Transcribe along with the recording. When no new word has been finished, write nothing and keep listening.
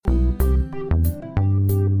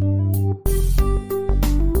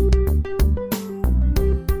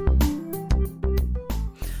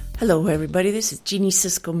Hello, everybody. This is Jeannie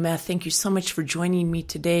Cisco Meth. Thank you so much for joining me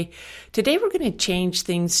today. Today, we're going to change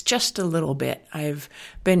things just a little bit. I've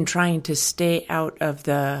been trying to stay out of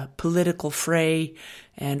the political fray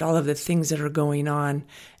and all of the things that are going on,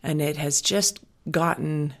 and it has just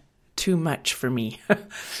gotten too much for me.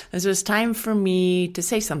 And so it's time for me to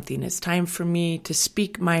say something. It's time for me to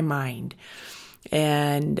speak my mind.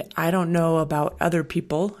 And I don't know about other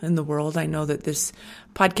people in the world. I know that this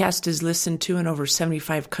podcast is listened to in over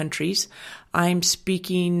 75 countries. I'm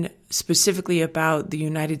speaking specifically about the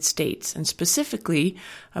United States and specifically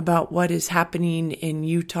about what is happening in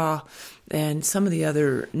Utah and some of the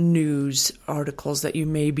other news articles that you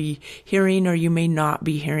may be hearing or you may not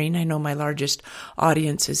be hearing. I know my largest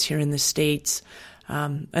audience is here in the States.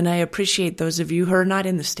 And I appreciate those of you who are not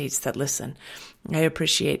in the States that listen. I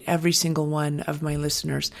appreciate every single one of my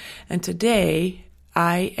listeners. And today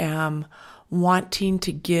I am wanting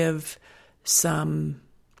to give some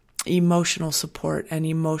emotional support and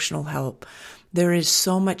emotional help. There is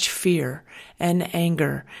so much fear and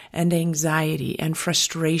anger and anxiety and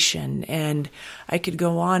frustration, and I could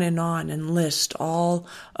go on and list all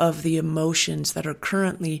of the emotions that are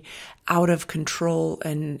currently out of control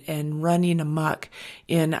and running amok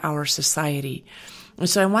in our society. And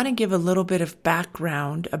so I want to give a little bit of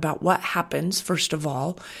background about what happens, first of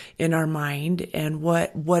all, in our mind and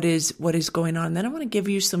what is going on. Then I want to give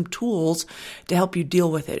you some tools to help you deal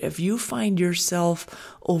with it. If you find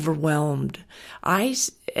yourself overwhelmed,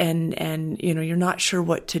 and you're not sure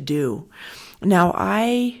what to do. Now,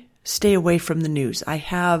 I stay away from the news. I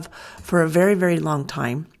have for a very, very long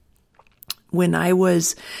time. When I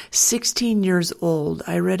was 16 years old,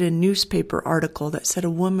 I read a newspaper article that said a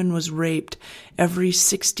woman was raped every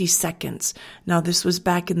 60 seconds. Now, this was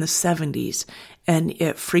back in the 70s, and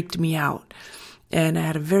it freaked me out. And I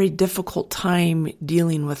had a very difficult time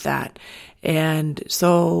dealing with that. And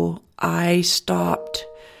so I stopped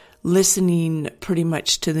listening pretty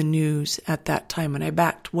much to the news at that time, and I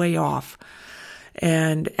backed way off.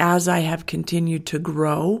 And as I have continued to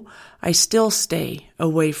grow, I still stay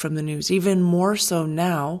away from the news, even more so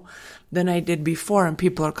now than I did before. And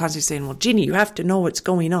people are constantly saying, well, Jeannie, you have to know what's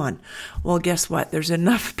going on. Well, guess what? There's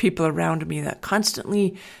enough people around me that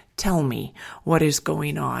constantly tell me what is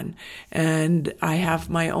going on. And I have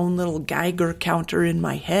my own little Geiger counter in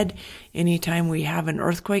my head. Anytime we have an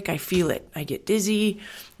earthquake, I feel it. I get dizzy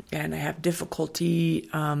and I have difficulty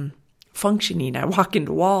functioning. I walk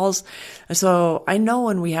into walls. So I know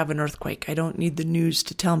when we have an earthquake. I don't need the news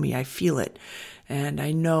to tell me. I feel it. And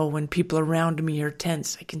I know when people around me are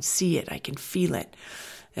tense. I can see it. I can feel it.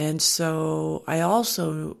 And so I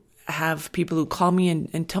also have people who call me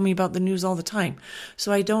and tell me about the news all the time.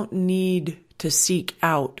 So I don't need to seek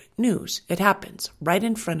out news. It happens right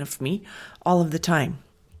in front of me all of the time.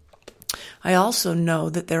 I also know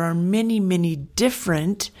that there are many, many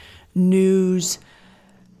different news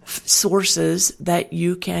sources that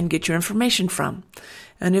you can get your information from.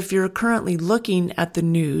 And if you're currently looking at the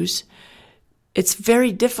news, it's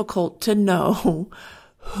very difficult to know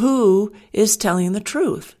who is telling the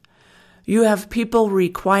truth. You have people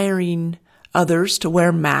requiring others to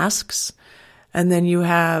wear masks, and then you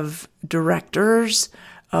have directors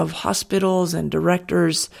of hospitals and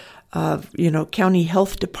directors of, county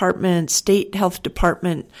health department, state health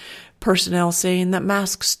department personnel saying that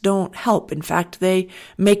masks don't help. In fact, they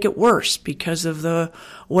make it worse because of the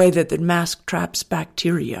way that the mask traps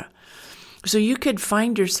bacteria. So you could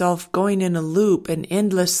find yourself going in a loop, an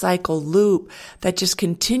endless cycle loop that just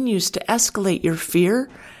continues to escalate your fear,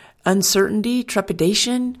 uncertainty,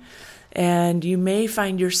 trepidation, and you may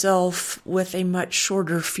find yourself with a much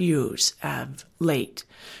shorter fuse of late.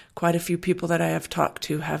 Quite a few people that I have talked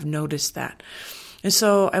to have noticed that. And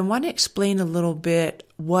so I want to explain a little bit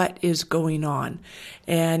what is going on.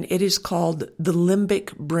 And it is called the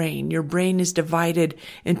limbic brain. Your brain is divided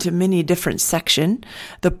into many different sections.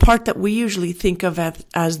 The part that we usually think of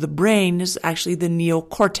as the brain is actually the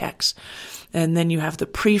neocortex. And then you have the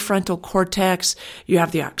prefrontal cortex, you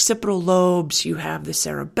have the occipital lobes, you have the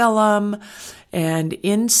cerebellum, and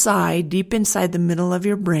deep inside the middle of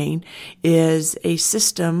your brain is a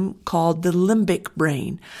system called the limbic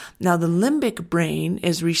brain. Now, the limbic brain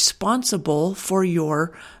is responsible for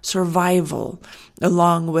your survival,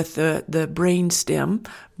 along with the brainstem.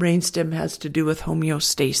 Brainstem has to do with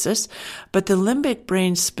homeostasis, but the limbic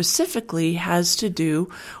brain specifically has to do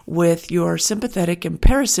with your sympathetic and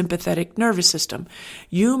parasympathetic nervous system.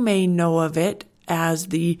 You may know of it as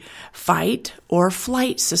the fight or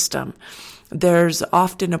flight system. there's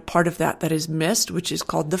often a part of that is missed, which is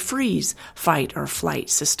called the freeze, fight, or flight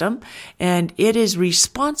system. And it is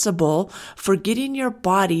responsible for getting your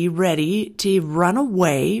body ready to run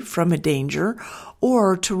away from a danger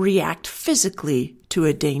or to react physically to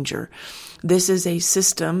a danger. This is a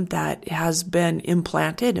system that has been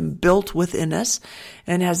implanted and built within us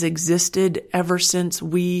and has existed ever since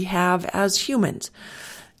we have as humans.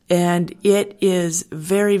 And it is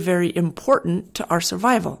very, very important to our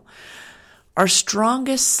survival. Our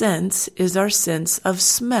strongest sense is our sense of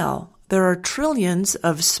smell. There are trillions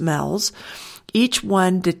of smells, each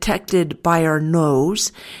one detected by our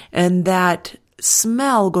nose, and that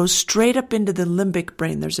smell goes straight up into the limbic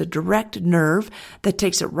brain. There's a direct nerve that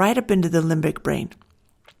takes it right up into the limbic brain.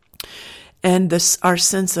 And our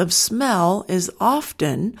sense of smell is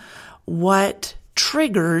often what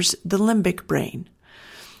triggers the limbic brain.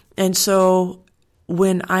 And so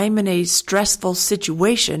when I'm in a stressful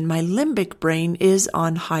situation, my limbic brain is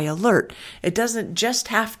on high alert. It doesn't just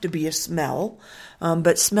have to be a smell,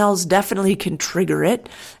 but smells definitely can trigger it.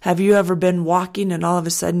 Have you ever been walking and all of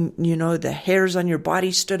a sudden, the hairs on your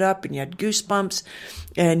body stood up and you had goosebumps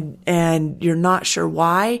and you're not sure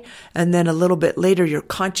why? And then a little bit later, your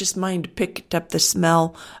conscious mind picked up the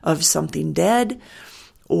smell of something dead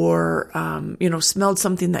or, smelled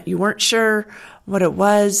something that you weren't sure what it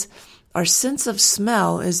was. Our sense of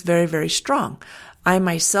smell is very, very strong. I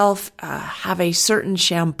myself have a certain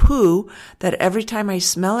shampoo that every time I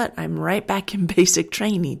smell it, I'm right back in basic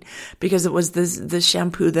training because it was the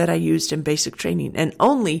shampoo that I used in basic training and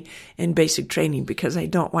only in basic training because I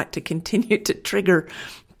don't want to continue to trigger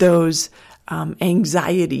those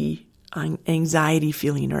anxiety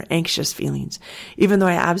feeling or anxious feelings. Even though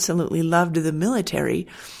I absolutely loved the military,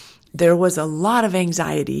 there was a lot of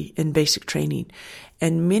anxiety in basic training.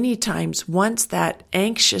 And many times, once that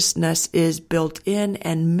anxiousness is built in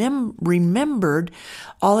and remembered,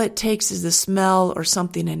 all it takes is the smell or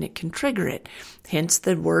something and it can trigger it. Hence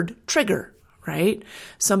the word trigger, right?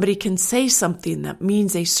 Somebody can say something that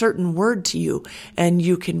means a certain word to you and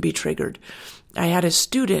you can be triggered. I had a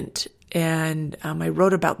student and I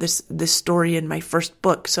wrote about this story in my first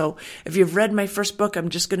book. So if you've read my first book, I'm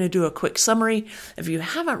just going to do a quick summary. If you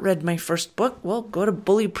haven't read my first book, well, go to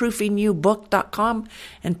bullyproofingyourbook.com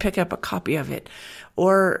and pick up a copy of it.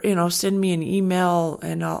 Or, send me an email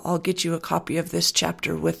and I'll get you a copy of this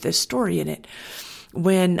chapter with this story in it.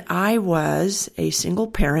 When I was a single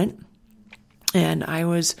parent and I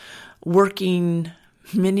was working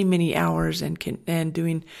many, many hours and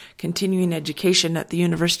doing continuing education at the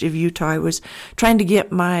University of Utah. I was trying to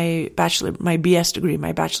get my BS degree,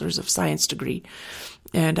 my Bachelor's of Science degree.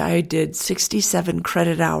 And I did 67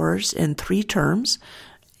 credit hours in 3 terms.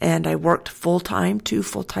 And I worked full-time, 2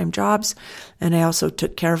 full-time jobs. And I also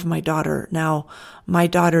took care of my daughter. Now, my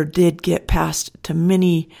daughter did get passed to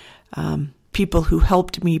many, people who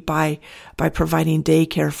helped me by providing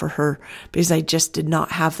daycare for her because I just did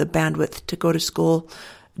not have the bandwidth to go to school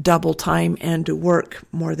double time and to work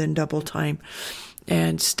more than double time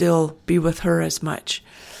and still be with her as much.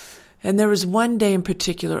 And there was one day in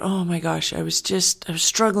particular, oh my gosh, I was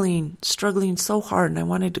struggling so hard and I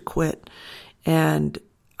wanted to quit. And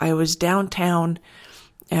I was downtown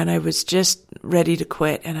and I was just ready to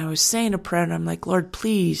quit. And I was saying a prayer and I'm like, Lord,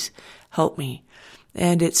 please help me.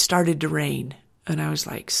 And it started to rain. And I was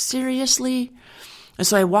like, seriously? And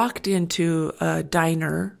so I walked into a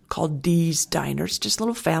diner called Dee's Diner. It's just a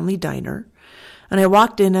little family diner. And I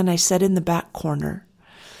walked in and I sat in the back corner.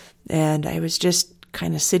 And I was just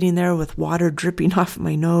kind of sitting there with water dripping off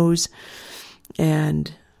my nose.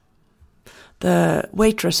 And the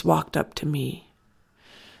waitress walked up to me.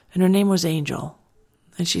 And her name was Angel.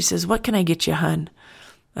 And she says, what can I get you, hun?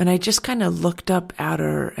 And I just kind of looked up at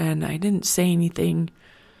her and I didn't say anything.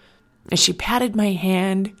 And she patted my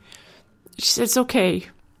hand. She said, it's okay.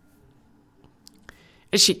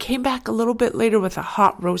 And she came back a little bit later with a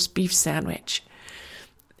hot roast beef sandwich.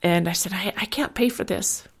 And I said, I can't pay for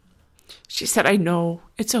this. She said, I know,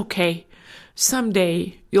 it's okay.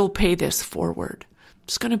 Someday you'll pay this forward.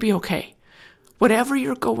 It's going to be okay. Whatever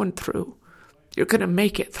you're going through, you're going to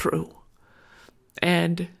make it through.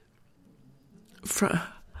 And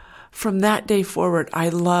from that day forward, I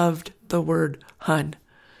loved the word hun.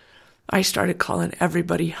 I started calling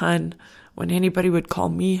everybody hun. When anybody would call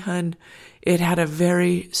me hun, it had a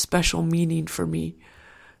very special meaning for me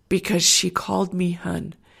because she called me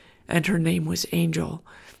hun and her name was Angel.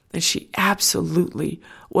 And she absolutely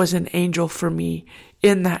was an angel for me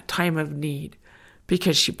in that time of need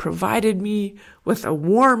because she provided me with a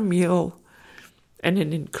warm meal and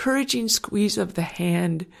an encouraging squeeze of the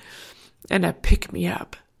hand and a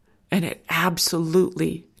pick-me-up. And it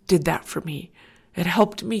absolutely did that for me. It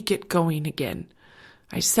helped me get going again.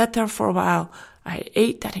 I sat there for a while. I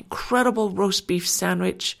ate that incredible roast beef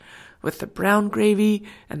sandwich with the brown gravy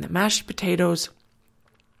and the mashed potatoes.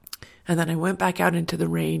 And then I went back out into the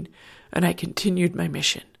rain and I continued my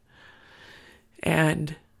mission.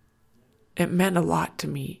 And it meant a lot to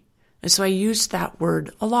me. And so I used that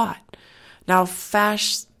word a lot. Now,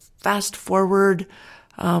 fast forward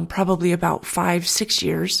probably about 5-6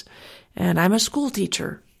 years, and I'm a school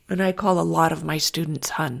teacher, and I call a lot of my students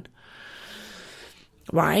hun.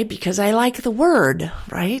 Why? Because I like the word,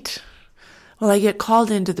 right? Well, I get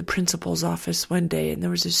called into the principal's office one day, and there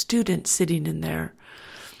was a student sitting in there,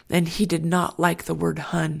 and he did not like the word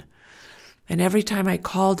hun. And every time I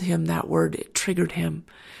called him that word, it triggered him,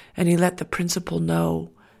 and he let the principal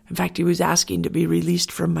know. In fact, he was asking to be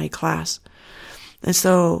released from my class. And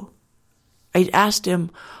so I asked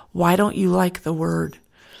him, why don't you like the word?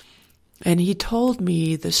 And he told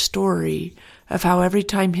me the story of how every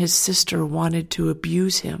time his sister wanted to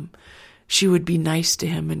abuse him, she would be nice to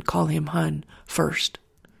him and call him hun first.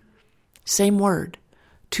 Same word,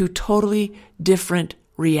 two totally different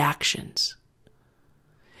reactions.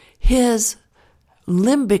 His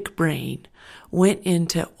limbic brain went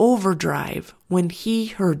into overdrive when he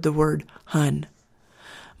heard the word hun.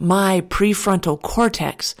 My prefrontal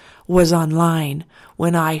cortex was online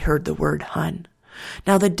when I heard the word hun.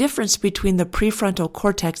 Now, the difference between the prefrontal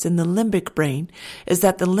cortex and the limbic brain is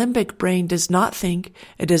that the limbic brain does not think,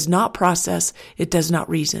 it does not process, it does not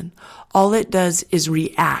reason. All it does is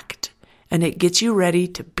react, and it gets you ready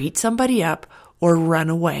to beat somebody up or run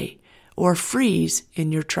away or freeze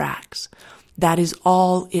in your tracks. That is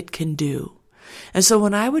all it can do. And so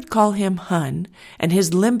when I would call him hun and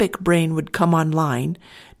his limbic brain would come online,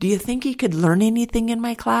 do you think he could learn anything in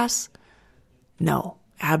my class? No,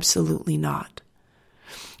 absolutely not.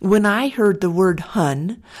 When I heard the word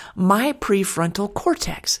hun, my prefrontal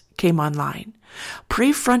cortex came online.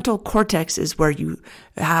 Prefrontal cortex is where you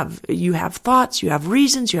have thoughts, you have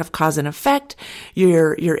reasons, you have cause and effect,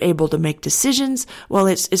 you're able to make decisions. Well,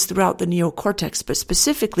 it's throughout the neocortex, but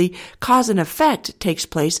specifically cause and effect takes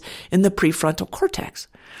place in the prefrontal cortex.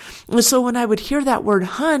 And so when I would hear that word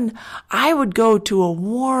hun, I would go to a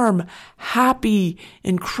warm, happy,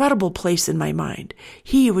 incredible place in my mind.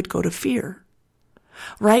 He would go to fear.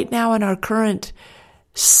 Right now in our current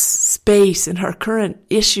space and our current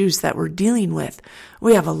issues that we're dealing with,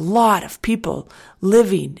 we have a lot of people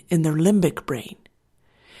living in their limbic brain.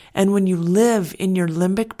 And when you live in your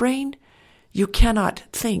limbic brain, you cannot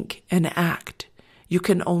think and act. You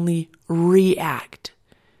can only react.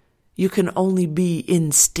 You can only be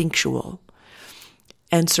instinctual.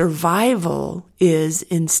 And survival is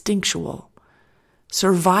instinctual.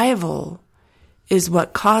 Survival is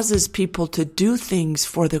what causes people to do things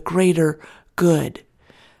for the greater good.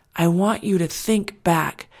 I want you to think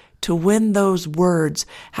back to when those words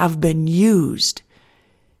have been used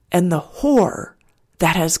and the horror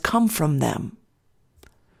that has come from them.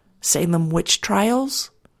 Salem witch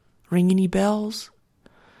trials? Ring any bells?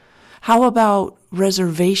 How about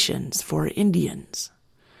reservations for Indians?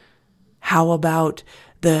 How about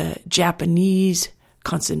the Japanese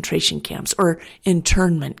concentration camps or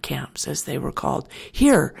internment camps, as they were called,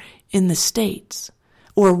 here in the States?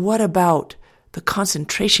 Or what about the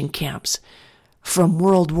concentration camps from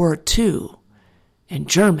World War II in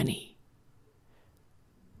Germany?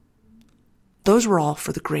 Those were all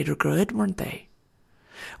for the greater good, weren't they?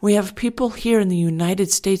 We have people here in the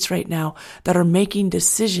United States right now that are making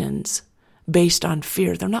decisions based on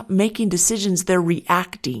fear. They're not making decisions, they're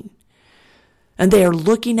reacting. And they are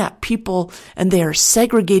looking at people and they are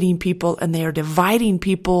segregating people and they are dividing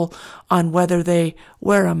people on whether they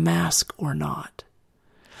wear a mask or not.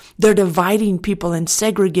 They're dividing people and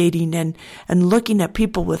segregating and looking at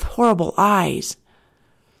people with horrible eyes.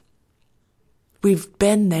 We've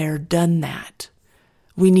been there, done that.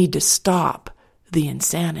 We need to stop the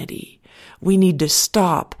insanity. We need to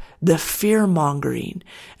stop the fear-mongering,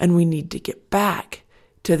 and we need to get back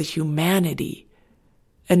to the humanity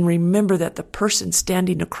and remember that the person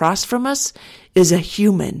standing across from us is a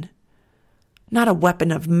human, not a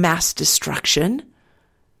weapon of mass destruction.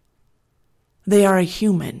 They are a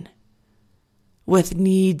human with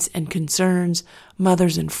needs and concerns,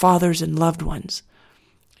 mothers and fathers and loved ones,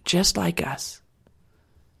 just like us.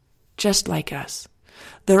 Just like us.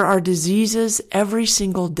 There are diseases every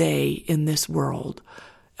single day in this world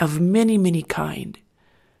of many, many kind.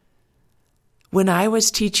 When I was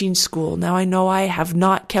teaching school, now I know I have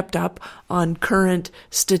not kept up on current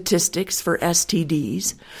statistics for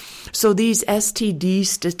STDs. So these STD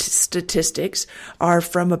statistics are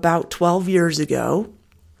from about 12 years ago.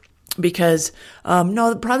 because,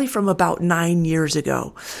 no, probably from about 9 years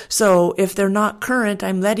ago. So if they're not current,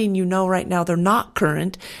 I'm letting you know right now they're not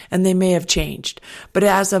current and they may have changed. But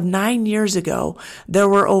as of 9 years ago, there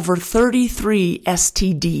were over 33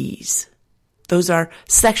 STDs. Those are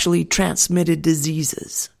sexually transmitted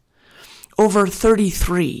diseases. Over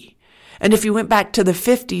 33. And if you went back to the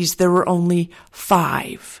 50s, there were only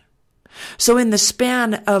 5. So in the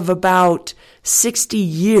span of about 60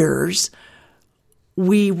 years,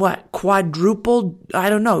 we quadrupled? I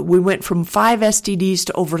don't know. We went from 5 STDs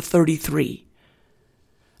to over 33,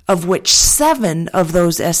 of which 7 of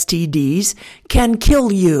those STDs can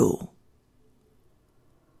kill you.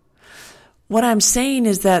 What I'm saying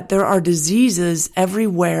is that there are diseases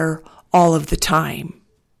everywhere all of the time.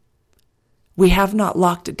 We have not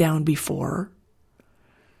locked it down before.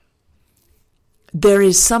 There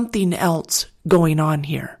is something else going on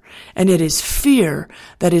here, and it is fear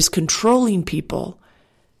that is controlling people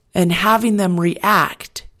and having them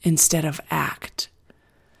react instead of act.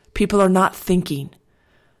 People are not thinking.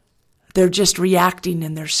 They're just reacting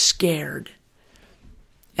and they're scared.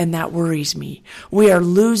 And that worries me. We are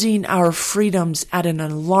losing our freedoms at an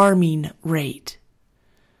alarming rate.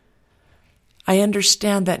 I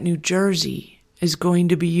understand that New Jersey is going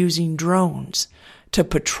to be using drones to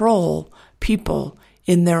patrol people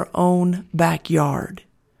in their own backyard.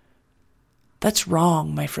 That's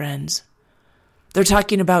wrong, my friends. They're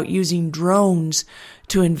talking about using drones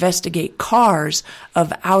to investigate cars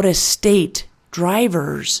of out-of-state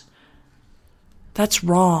drivers. That's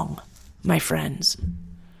wrong, my friends.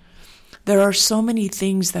 There are so many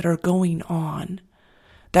things that are going on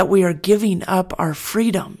that we are giving up our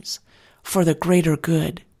freedoms for the greater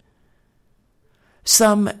good.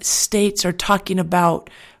 Some states are talking about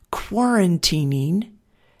quarantining,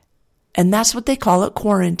 and that's what they call it,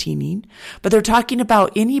 quarantining. But they're talking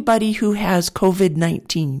about anybody who has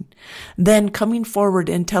COVID-19, then coming forward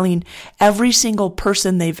and telling every single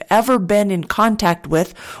person they've ever been in contact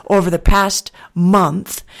with over the past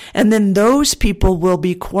month, and then those people will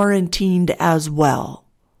be quarantined as well.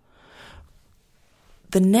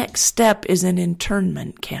 The next step is an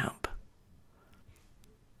internment camp.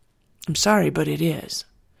 I'm sorry, but it is.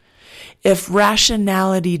 If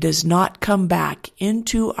rationality does not come back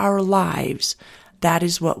into our lives, that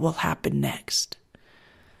is what will happen next.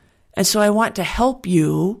 And so I want to help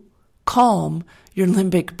you calm your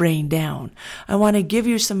limbic brain down. I want to give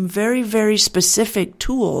you some very, very specific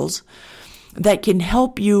tools that can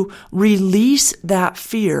help you release that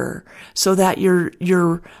fear so that your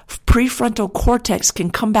prefrontal cortex can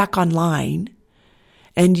come back online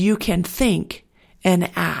and you can think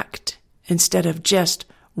and act instead of just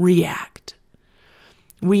react.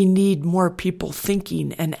 We need more people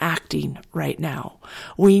thinking and acting right now.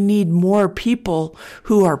 We need more people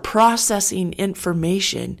who are processing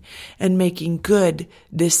information and making good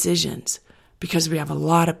decisions, because we have a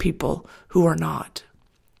lot of people who are not.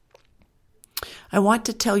 I want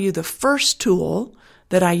to tell you the first tool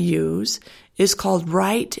that I use is called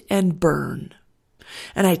write and burn.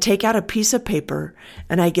 And I take out a piece of paper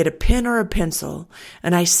and I get a pen or a pencil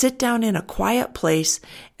and I sit down in a quiet place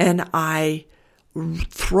and I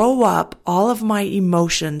throw up all of my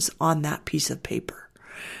emotions on that piece of paper.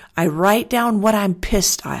 I write down what I'm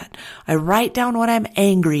pissed at. I write down what I'm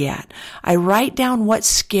angry at. I write down what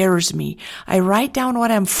scares me. I write down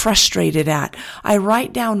what I'm frustrated at. I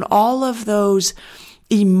write down all of those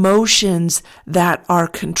emotions that are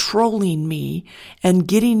controlling me and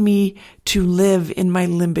getting me to live in my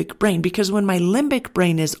limbic brain. Because when my limbic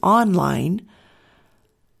brain is online,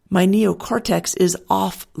 my neocortex is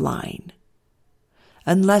offline.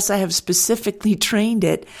 Unless I have specifically trained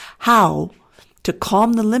it how to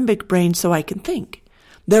calm the limbic brain so I can think.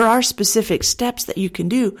 There are specific steps that you can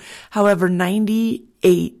do. However,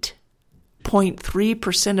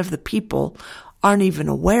 98.3% of the people aren't even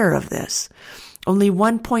aware of this. Only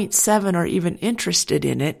 1.7 are even interested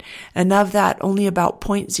in it, and of that, only about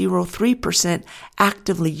 0.03%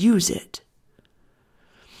 actively use it.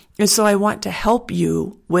 And so I want to help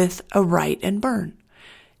you with a write and burn.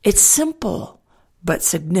 It's simple, but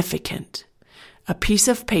significant. A piece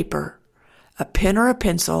of paper, a pen or a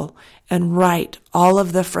pencil, and write all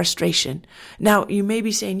of the frustration. Now, you may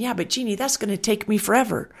be saying, yeah, but Jeannie, that's going to take me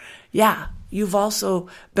forever. Yeah, you've also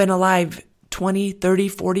been alive 20, 30,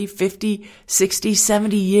 40, 50, 60,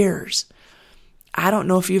 70 years. I don't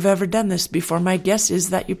know if you've ever done this before. My guess is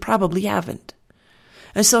that you probably haven't.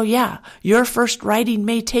 And so, yeah, your first writing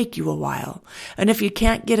may take you a while. And if you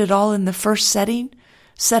can't get it all in the first setting,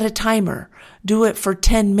 set a timer. Do it for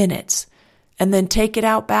 10 minutes. And then take it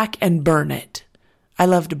out back and burn it. I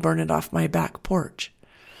love to burn it off my back porch.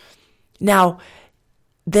 Now,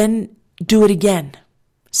 then do it again.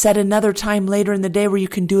 Set another time later in the day where you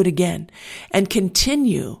can do it again, and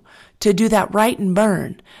continue to do that write and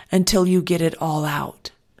burn until you get it all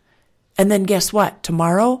out. And then guess what?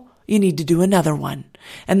 Tomorrow, you need to do another one.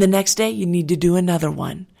 And the next day, you need to do another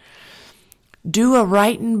one. Do a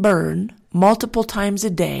write and burn multiple times a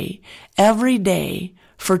day, every day,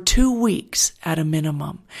 for 2 weeks at a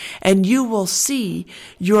minimum. And you will see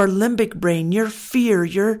your limbic brain, your fear,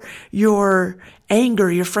 your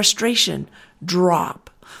anger, your frustration drop.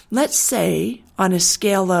 Let's say on a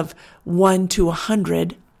scale of 1 to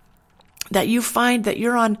 100, that you find that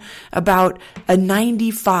you're on about a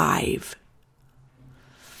 95.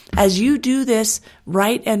 As you do this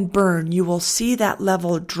write and burn, you will see that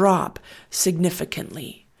level drop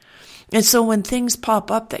significantly. And so when things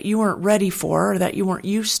pop up that you weren't ready for or that you weren't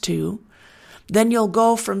used to, then you'll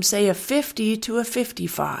go from, say, a 50 to a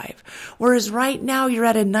 55. Whereas right now you're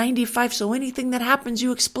at a 95, so anything that happens,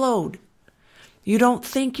 you explode. You don't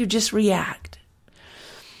think, you just react.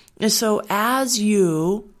 And so as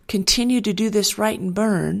you continue to do this write and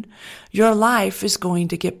burn, your life is going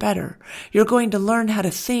to get better. You're going to learn how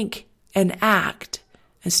to think and act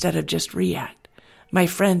instead of just react. My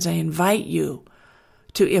friends, I invite you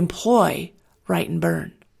to employ write and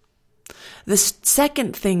burn. The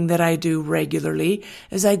second thing that I do regularly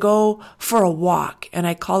is I go for a walk, and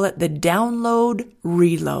I call it the download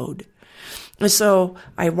reload. And so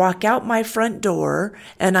I walk out my front door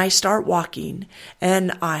and I start walking,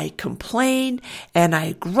 and I complain and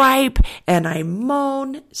I gripe and I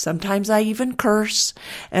moan. Sometimes I even curse,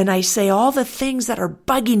 and I say all the things that are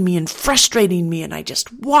bugging me and frustrating me, and I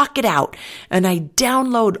just walk it out, and I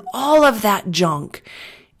download all of that junk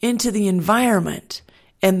into the environment,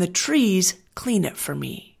 and the trees clean it for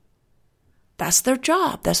me. That's their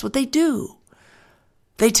job. That's what they do.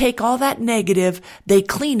 They take all that negative, they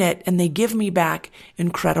clean it, and they give me back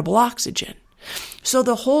incredible oxygen. So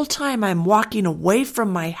the whole time I'm walking away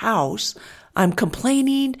from my house, I'm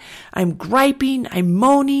complaining, I'm griping, I'm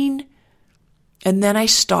moaning, and then I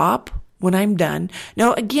stop when I'm done.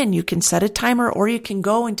 Now, again, you can set a timer or you can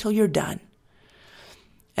go until you're done.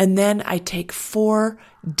 And then I take 4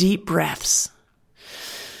 deep breaths.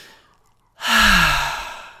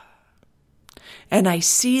 And I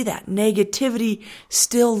see that negativity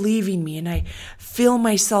still leaving me, and I feel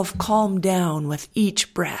myself calm down with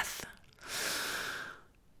each breath.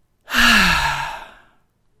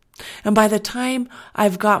 And by the time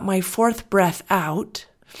I've got my 4th breath out,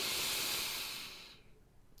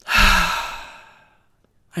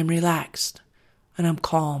 I'm relaxed and I'm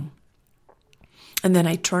calm. And then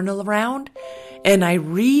I turn around and I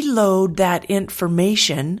reload that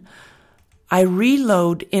information. I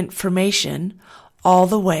reload information all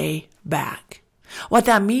the way back. What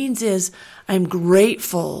that means is I'm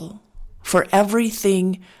grateful for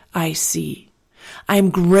everything I see.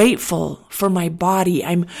 I'm grateful for my body.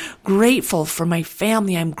 I'm grateful for my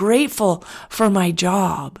family. I'm grateful for my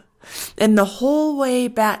job. And the whole way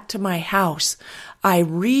back to my house, I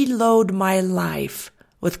reload my life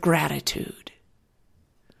with gratitude.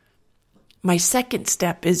 My second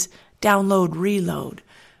step is download, reload.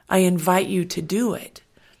 I invite you to do it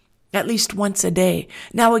at least once a day.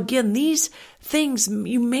 Now, again, these things,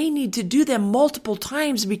 you may need to do them multiple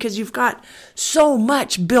times because you've got so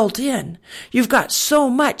much built in. You've got so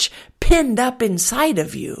much pinned up inside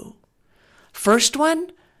of you. First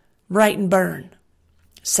one, write and burn.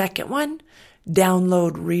 Second one,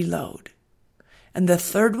 download, reload. And the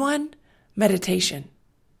third one, meditation.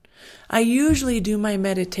 I usually do my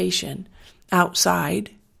meditation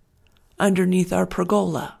outside underneath our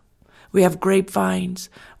pergola. We have grapevines,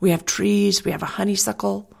 we have trees, we have a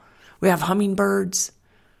honeysuckle, we have hummingbirds.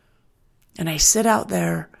 And I sit out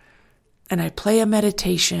there and I play a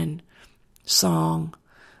meditation song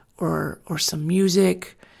or some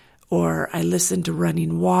music, or I listen to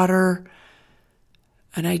running water,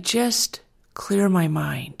 and I just clear my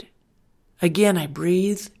mind. Again, I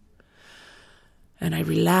breathe and I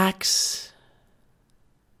relax,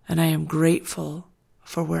 and I am grateful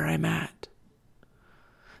for where I'm at.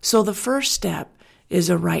 So the first step is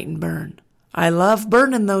a write and burn. I love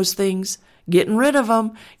burning those things, getting rid of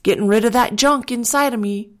them, getting rid of that junk inside of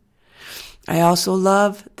me. I also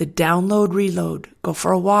love the download, reload. Go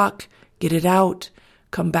for a walk, get it out,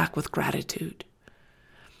 come back with gratitude.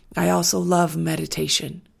 I also love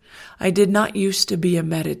meditation. I did not used to be a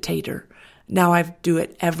meditator. Now I do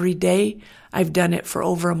it every day. I've done it for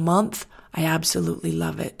over a month. I absolutely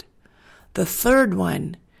love it. The third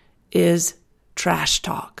one is trash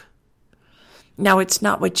talk. Now, it's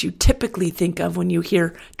not what you typically think of when you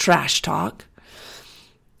hear trash talk.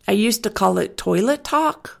 I used to call it toilet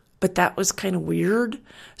talk but that was kind of weird.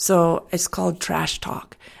 So it's called trash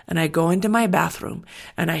talk. And I go into my bathroom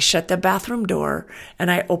and I shut the bathroom door and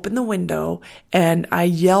I open the window and I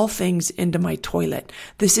yell things into my toilet.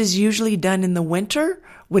 This is usually done in the winter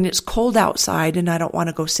when it's cold outside and I don't want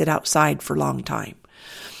to go sit outside for a long time.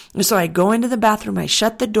 And so I go into the bathroom, I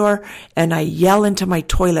shut the door, and I yell into my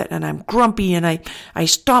toilet, and I'm grumpy, and I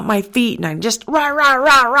stomp my feet, and I'm just rah, rah,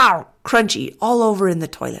 rah, rah, crunchy all over in the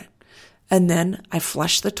toilet. And then I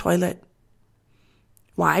flush the toilet.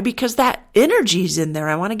 Why? Because that energy's in there.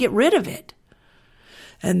 I want to get rid of it.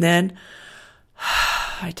 And then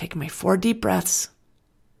I take my 4 deep breaths,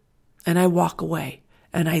 and I walk away,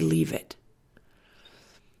 and I leave it.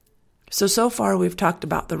 So far we've talked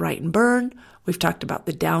about the write and burn. We've talked about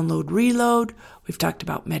the download reload. We've talked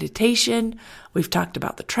about meditation. We've talked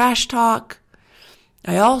about the trash talk.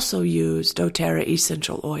 I also use doTERRA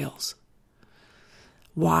essential oils.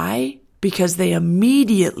 Why? Because they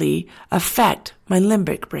immediately affect my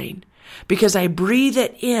limbic brain. Because I breathe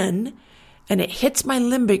it in and it hits my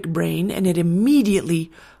limbic brain and it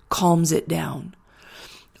immediately calms it down.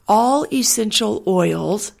 All essential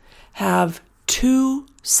oils have 2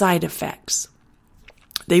 side effects.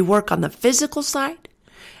 They work on the physical side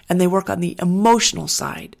and they work on the emotional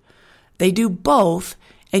side. They do both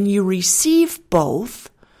and you receive both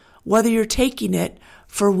whether you're taking it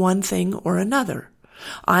for one thing or another.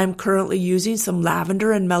 I'm currently using some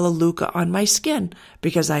lavender and melaleuca on my skin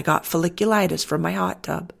because I got folliculitis from my hot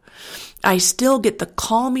tub. I still get the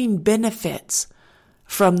calming benefits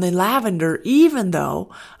from the lavender even though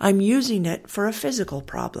I'm using it for a physical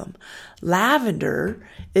problem. Lavender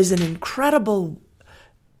is an incredible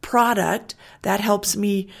product that helps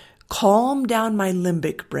me calm down my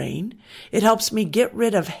limbic brain. It helps me get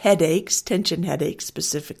rid of headaches, tension headaches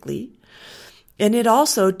specifically. And it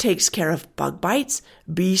also takes care of bug bites,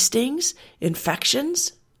 bee stings,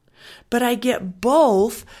 infections. But I get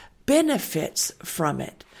both benefits from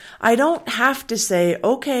it. I don't have to say,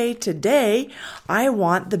 okay, today I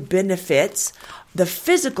want the benefits, the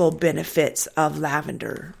physical benefits of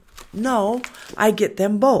lavender. No, I get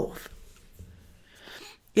them both.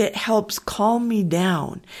 It helps calm me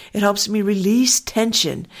down. It helps me release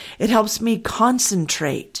tension. It helps me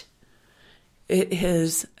concentrate. It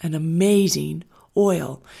is an amazing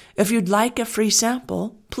oil. If you'd like a free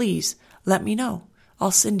sample, please let me know.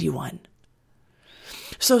 I'll send you one.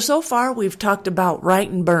 So far we've talked about write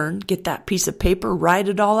and burn. Get that piece of paper, write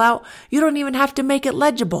it all out. You don't even have to make it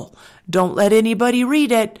legible. Don't let anybody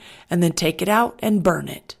read it and then take it out and burn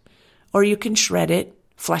it. Or you can shred it.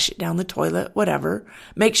 Flush it down the toilet, whatever.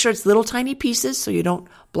 Make sure it's little tiny pieces so you don't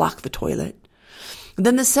block the toilet. And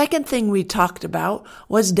then the second thing we talked about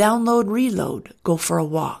was download, reload. Go for a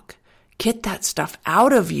walk. Get that stuff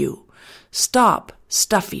out of you. Stop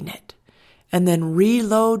stuffing it. And then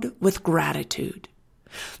reload with gratitude.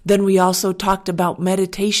 Then we also talked about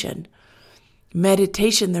meditation.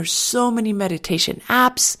 Meditation, there's so many meditation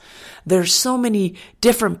apps. There's so many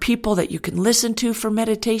different people that you can listen to for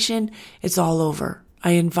meditation. It's all over.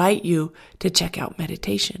 I invite you to check out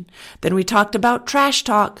meditation. Then we talked about trash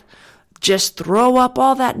talk. Just throw up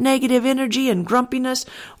all that negative energy and grumpiness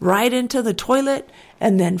right into the toilet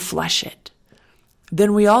and then flush it.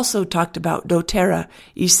 Then we also talked about doTERRA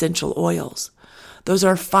essential oils. Those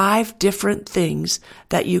are 5 different things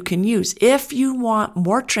that you can use. If you want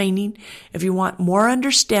more training, if you want more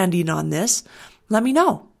understanding on this, let me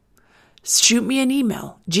know. Shoot me an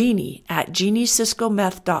email,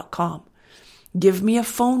 jeannie@jeanniesiscometh.com. Give me a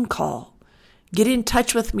phone call. Get in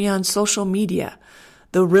touch with me on social media.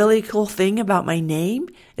 The really cool thing about my name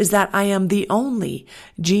is that I am the only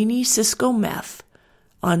Jeannie Cisco Meth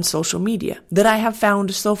on social media that I have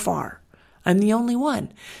found so far. I'm the only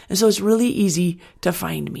one. And so it's really easy to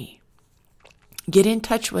find me. Get in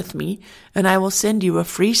touch with me and I will send you a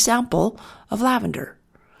free sample of lavender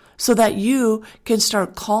so that you can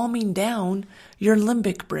start calming down your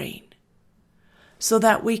limbic brain. So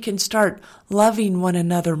that we can start loving one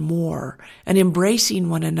another more and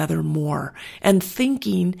embracing one another more and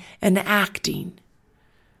thinking and acting.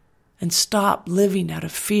 And stop living out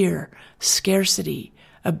of fear, scarcity,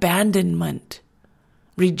 abandonment,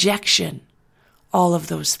 rejection, all of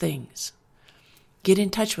those things. Get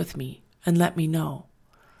in touch with me and let me know.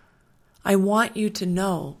 I want you to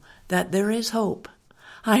know that there is hope.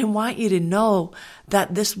 I want you to know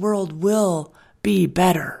that this world will be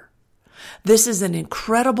better. This is an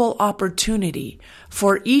incredible opportunity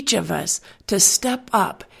for each of us to step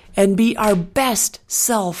up and be our best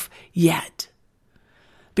self yet.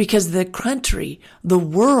 Because the country, the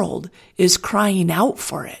world is crying out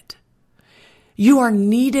for it. You are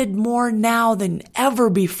needed more now than ever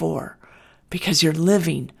before because you're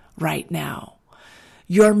living right now.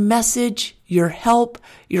 Your message, your help,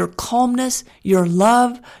 your calmness, your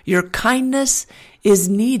love, your kindness is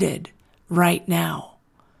needed right now.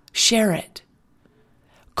 Share it.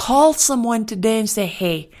 Call someone today and say,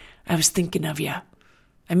 hey, I was thinking of you.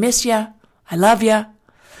 I miss you. I love you.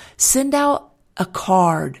 Send out a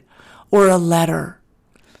card or a letter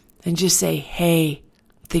and just say, hey,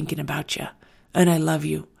 I'm thinking about you and I love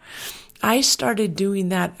you. I started doing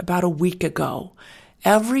that about a week ago.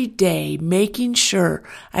 Every day, making sure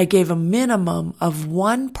I gave a minimum of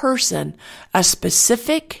one person a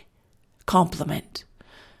specific compliment.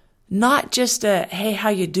 Not just a, hey, how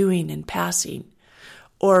you doing in passing?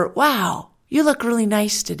 Or, wow, you look really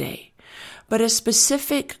nice today. But a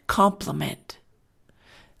specific compliment.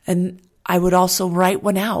 And I would also write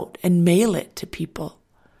one out and mail it to people.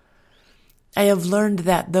 I have learned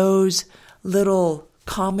that those little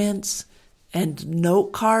comments and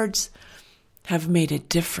note cards have made a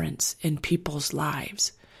difference in people's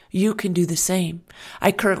lives. You can do the same.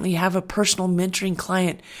 I currently have a personal mentoring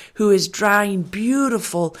client who is drawing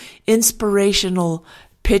beautiful, inspirational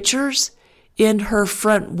pictures in her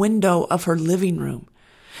front window of her living room.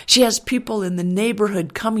 She has people in the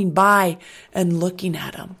neighborhood coming by and looking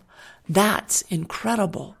at them. That's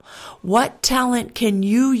incredible. What talent can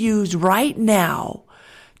you use right now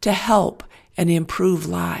to help and improve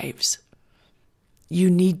lives? You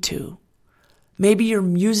need to. Maybe you're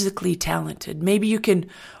musically talented. Maybe you can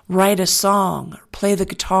write a song or play the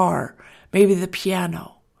guitar, maybe the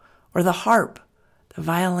piano or the harp, the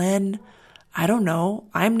violin. I don't know.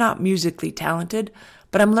 I'm not musically talented,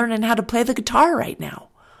 but I'm learning how to play the guitar right now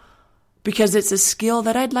because it's a skill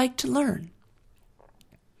that I'd like to learn.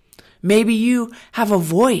 Maybe you have a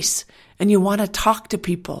voice and you want to talk to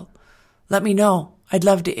people. Let me know. I'd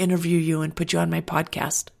love to interview you and put you on my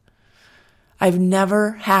podcast. I've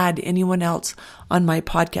never had anyone else on my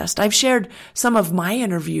podcast. I've shared some of my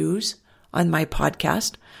interviews on my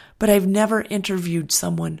podcast, but I've never interviewed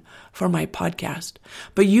someone for my podcast.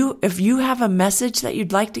 But if you have a message that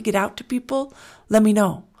you'd like to get out to people, let me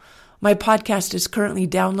know. My podcast is currently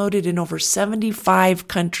downloaded in over 75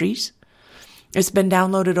 countries. It's been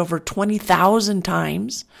downloaded over 20,000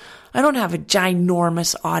 times. I don't have a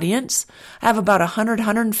ginormous audience. I have about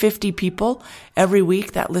 150 people every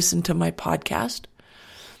week that listen to my podcast.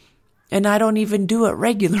 And I don't even do it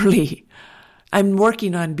regularly. I'm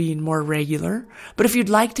working on being more regular. But if you'd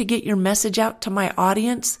like to get your message out to my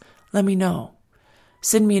audience, let me know.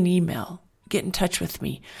 Send me an email. Get in touch with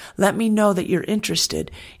me. Let me know that you're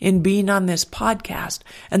interested in being on this podcast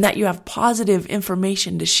and that you have positive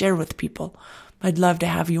information to share with people. I'd love to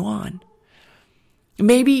have you on.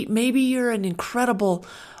 Maybe you're an incredible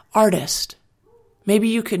artist. Maybe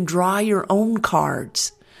you can draw your own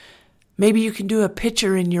cards. Maybe you can do a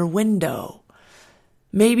picture in your window.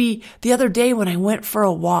 Maybe the other day when I went for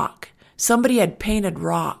a walk, somebody had painted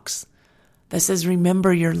rocks that says,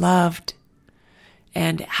 remember you're loved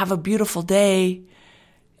and have a beautiful day.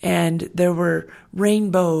 And there were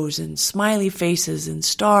rainbows and smiley faces and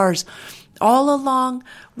stars all along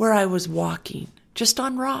where I was walking, just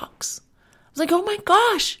on rocks. I was like, oh my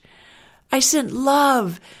gosh, I sent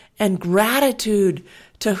love and gratitude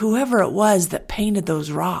to whoever it was that painted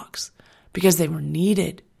those rocks because they were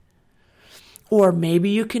needed. Or maybe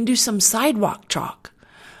you can do some sidewalk chalk.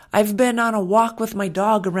 I've been on a walk with my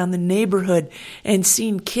dog around the neighborhood and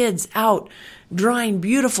seen kids out drawing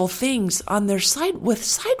beautiful things on their side with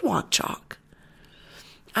sidewalk chalk.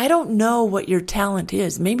 I don't know what your talent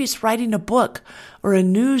is. Maybe it's writing a book or a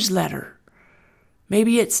newsletter.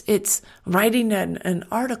 Maybe it's writing an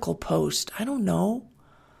article post. I don't know.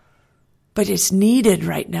 But it's needed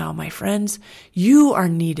right now, my friends. You are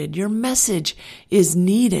needed. Your message is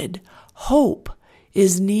needed. Hope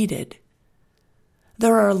is needed.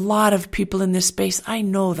 There are a lot of people in this space. I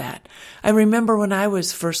know that. I remember when I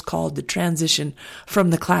was first called to transition from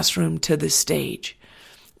the classroom to the stage.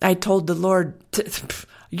 I told the Lord,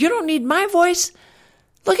 you don't need my voice.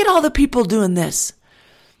 Look at all the people doing this.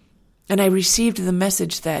 And I received the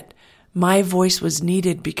message that my voice was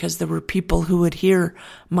needed because there were people who would hear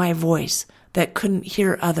my voice that couldn't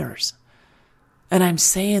hear others. And I'm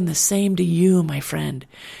saying the same to you, my friend.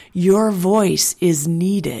 Your voice is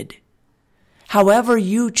needed. However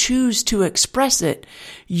you choose to express it,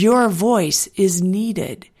 your voice is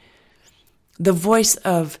needed. The voice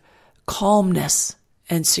of calmness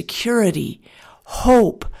and security,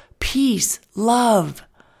 hope, peace, love.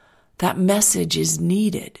 That message is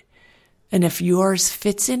needed. And if yours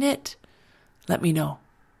fits in it, let me know.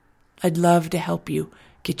 I'd love to help you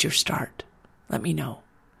get your start. Let me know.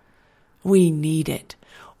 We need it.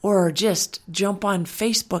 Or just jump on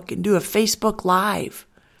Facebook and do a Facebook Live.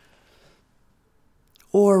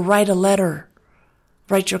 or write a letter,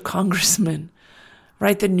 write your congressman,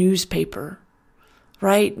 write the newspaper,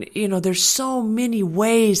 right? There's so many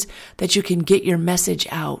ways that you can get your message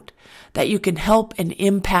out, that you can help and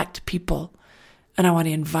impact people. And I want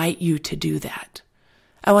to invite you to do that.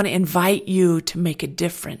 I want to invite you to make a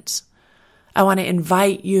difference. I want to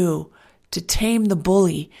invite you to tame the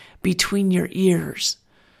bully between your ears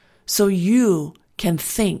so you can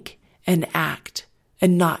think and act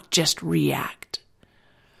and not just react.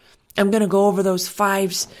 I'm going to go over those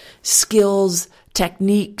 5 skills,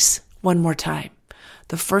 techniques one more time.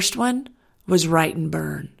 The first one was write and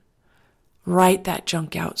burn. Write that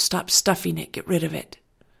junk out. Stop stuffing it. Get rid of it.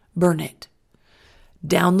 Burn it.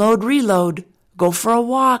 Download, reload. Go for a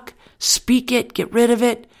walk. Speak it. Get rid of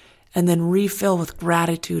it. And then refill with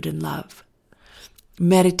gratitude and love.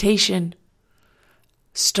 Meditation.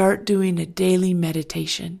 Start doing a daily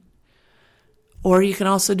meditation. Or you can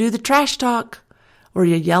also do the trash talk, where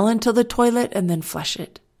you yell into the toilet and then flush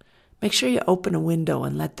it. Make sure you open a window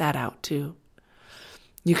and let that out too.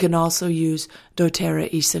 You can also use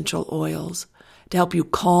doTERRA essential oils to help you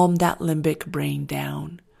calm that limbic brain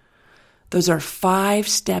down. Those are 5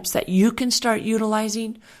 steps that you can start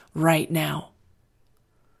utilizing right now.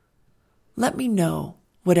 Let me know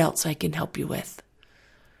what else I can help you with.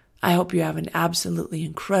 I hope you have an absolutely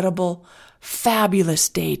incredible, fabulous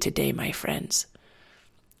day today, my friends.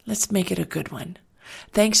 Let's make it a good one.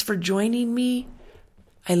 Thanks for joining me.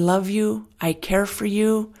 I love you. I care for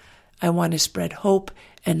you. I want to spread hope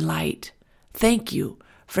and light. Thank you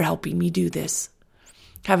for helping me do this.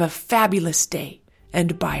 Have a fabulous day,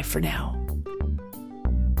 and bye for now.